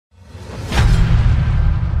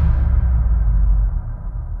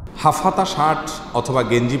Half হাতা shirt অথবা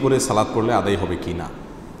গেঞ্জি পরে সালাত পড়লে আদায় হবে কি না।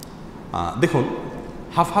 দেখুন,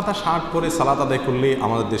 হাফ হাতা শার্ট পরে সালাত আদায় করলে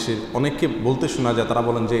আমাদের দেশের অনেককে বলতে শোনা যায়, তারা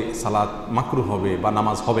বলেন যে সালাত মাকরুহ হবে বা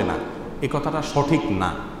নামাজ হবে না। এই কথাটা সঠিক না।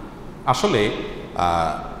 আসলে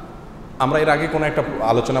আমরা এর আগে কোনো একটা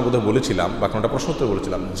আলোচনা বোধহয় বলেছিলাম বা কোনো একটা প্রশ্ন উত্তরে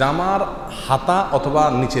বলেছিলাম, জামার হাতা অথবা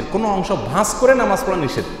নিচের কোনো অংশ ভাঁজ করে নামাজ পড়া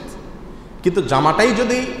নিষেধ, কিন্তু জামাটাই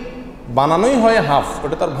যদি বানানোই হয় হাফ,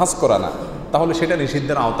 ওটা তার ভাঁজ করা না, তাহলে সেটা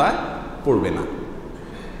নিষিদ্ধের আওতায় পড়বে না।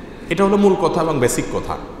 এটা হলো মূল কথা এবং বেসিক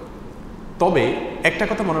কথা। তবে একটা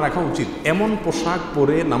কথা মনে রাখা উচিত, এমন পোশাক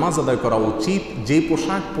পরে নামাজ আদায় করা উচিত যে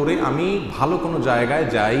পোশাক পরে আমি ভালো কোনো জায়গায়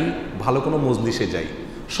যাই, ভালো কোনো মজলিসে যাই।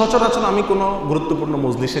 সচরাচর আমি কোনো গুরুত্বপূর্ণ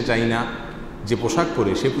মজলিসে যাই না, যে পোশাক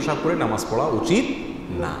পরে সেই পোশাক পরে নামাজ পড়া উচিত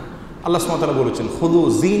না। আল্লাহ সুবহানাহু ওয়া তাআলা বলেছেন, খুযু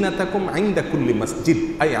যিনাতাকুম ইনদা কুল্লি মসজিদ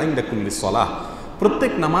আই ইনদা কুল্লি সালাহ।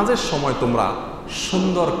 প্রত্যেক নামাজের সময় তোমরা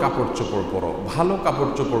সুন্দর কাপড় চোপড় পরো, ভালো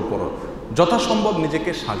কাপড় চোপড় পরো, যথাসম্ভব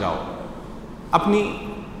নিজেকে সাজাও। আপনি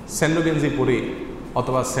স্যান্ডো গেঞ্জি পরে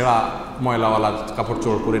অথবা ছেঁড়া ময়লাওয়ালা কাপড়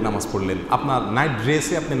চোপড় পরে নামাজ পড়লেন, আপনার নাইট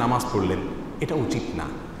ড্রেসে আপনি নামাজ পড়লেন, এটা উচিত না।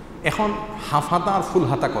 এখন হাফ হাতা আর ফুল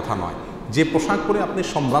হাতা কথা নয়, যে পোশাক পরে আপনি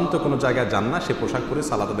সম্ভ্রান্ত কোনো জায়গায় যান না, সে পোশাক পরে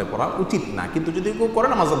সালাত আদায় করা উচিত না। কিন্তু যদি কেউ করে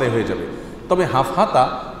নামাজ আদায় হয়ে যাবে। তবে হাফ হাতা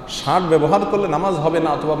শার্ট ব্যবহার করলে নামাজ হবে না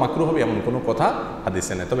অথবা মাকরুহ হবে এমন কোনো কথা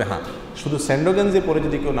হাদিসে নেই। তবে হ্যাঁ, শুধু স্যান্ডো গেঞ্জি পরে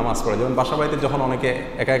যদি কেউ নামাজ পড়ে, যেমন বাসা বাড়িতে যখন অনেকে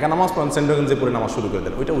একা একা নামাজ পড়েন স্যান্ডো গেঞ্জি পরে নামাজ শুরু করে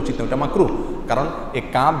দেন, ওইটা উচিত না, ওইটা মাকরুহ। কারণ এ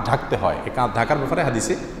কাঁধ ঢাকতে হয়, এ কাঁধ ঢাকার ব্যাপারে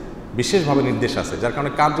হাদিসে বিশেষভাবে নির্দেশ আছে, যার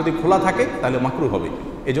কারণে কাঁধ যদি খোলা থাকে তাহলে মাকরুহ হবে।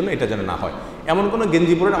 এই জন্য এটা যেন না হয়। এমন কোনো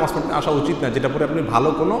গেঞ্জি পরে নামাজ পড়তে আসা উচিত না যেটা পরে আপনি ভালো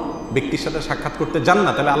কোনো ব্যক্তির সাথে সাক্ষাৎ করতে যান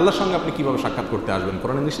না, তাহলে আল্লাহর সঙ্গে আপনি কীভাবে সাক্ষাৎ করতে আসবেন?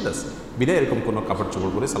 কোরআনে নিষেধ আছে। বিধায় এরকম কোনো কাপড়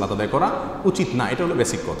চোপড় পরে সালাত আদায় করা উচিত না। এটা হলো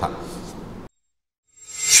বেসিক কথা।